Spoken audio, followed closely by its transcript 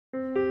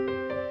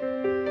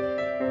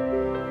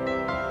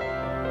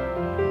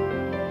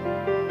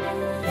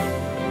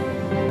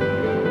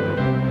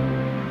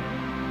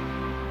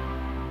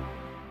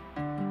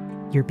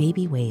Your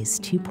baby weighs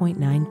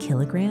 2.9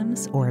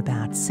 kilograms or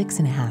about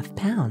 6.5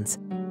 pounds,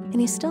 and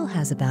he still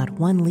has about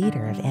 1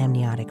 liter of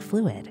amniotic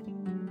fluid.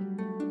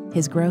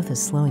 His growth is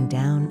slowing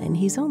down and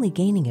he's only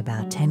gaining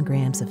about 10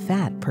 grams of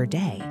fat per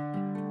day.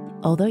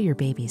 Although your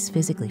baby's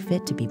physically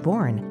fit to be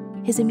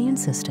born, his immune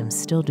system's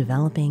still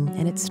developing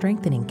and it's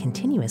strengthening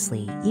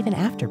continuously even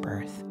after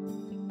birth.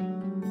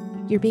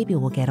 Your baby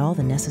will get all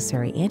the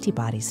necessary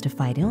antibodies to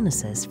fight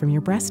illnesses from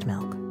your breast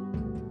milk.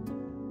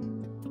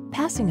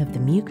 Passing of the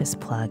mucus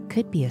plug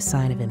could be a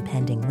sign of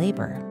impending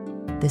labor.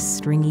 This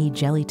stringy,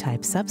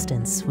 jelly-type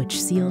substance,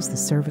 which seals the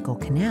cervical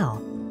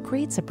canal,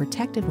 creates a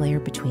protective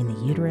layer between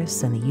the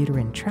uterus and the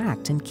uterine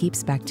tract and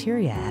keeps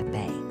bacteria at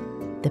bay.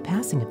 The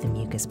passing of the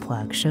mucus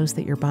plug shows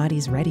that your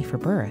body's ready for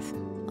birth,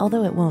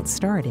 although it won't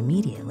start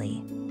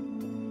immediately.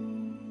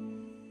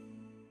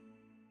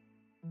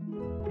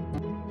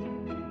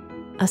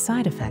 A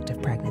side effect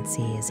of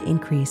pregnancy is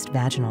increased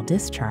vaginal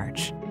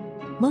discharge.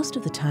 Most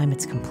of the time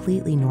it's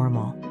completely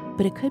normal,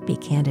 but it could be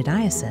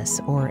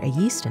candidiasis or a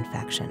yeast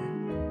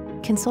infection.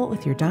 Consult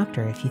with your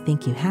doctor if you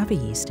think you have a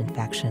yeast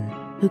infection,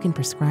 who can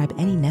prescribe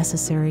any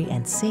necessary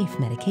and safe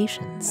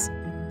medications.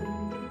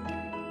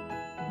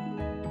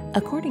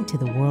 According to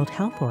the World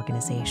Health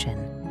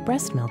Organization,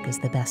 breast milk is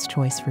the best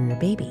choice for your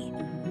baby.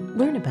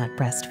 Learn about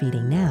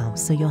breastfeeding now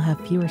so you'll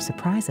have fewer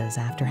surprises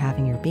after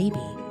having your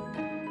baby.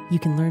 You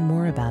can learn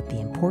more about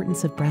the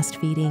importance of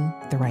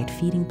breastfeeding, the right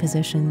feeding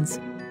positions,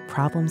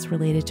 problems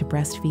related to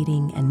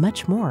breastfeeding, and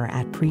much more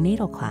at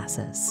prenatal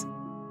classes.